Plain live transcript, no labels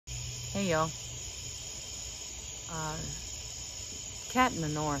Hey y'all. Cat in the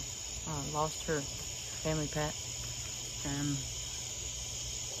north lost her family pet, and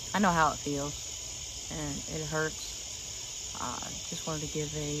I know how it feels, and it hurts. Just wanted to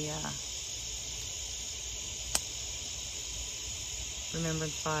give a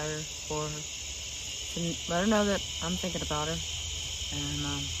remembrance fire for her, to let her know that I'm thinking about her, and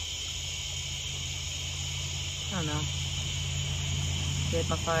I don't know. Did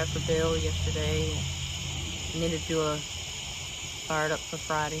my fire for Bill yesterday. I needed to do a fired up for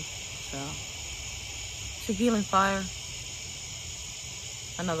Friday, so it's a healing fire.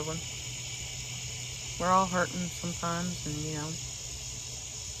 Another one. We're all hurting sometimes, and you know,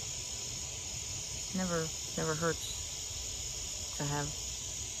 never hurts to have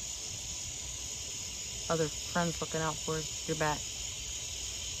other friends looking out for your back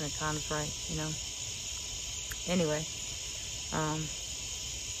when the time's right, you know. Anyway,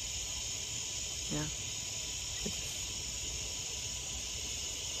 yeah.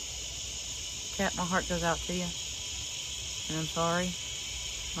 Cat, my heart goes out to you, and I'm sorry.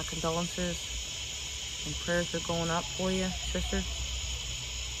 My condolences and prayers are going up for you, sister.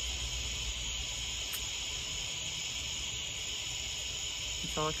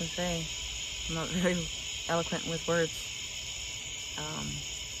 That's all I can say. I'm not very eloquent with words.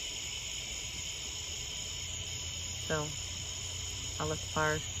 So I'll let the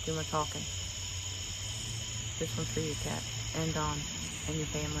fires do my talking. This one's for you, Cat, and Dawn, and your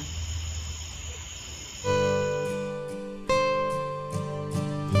family.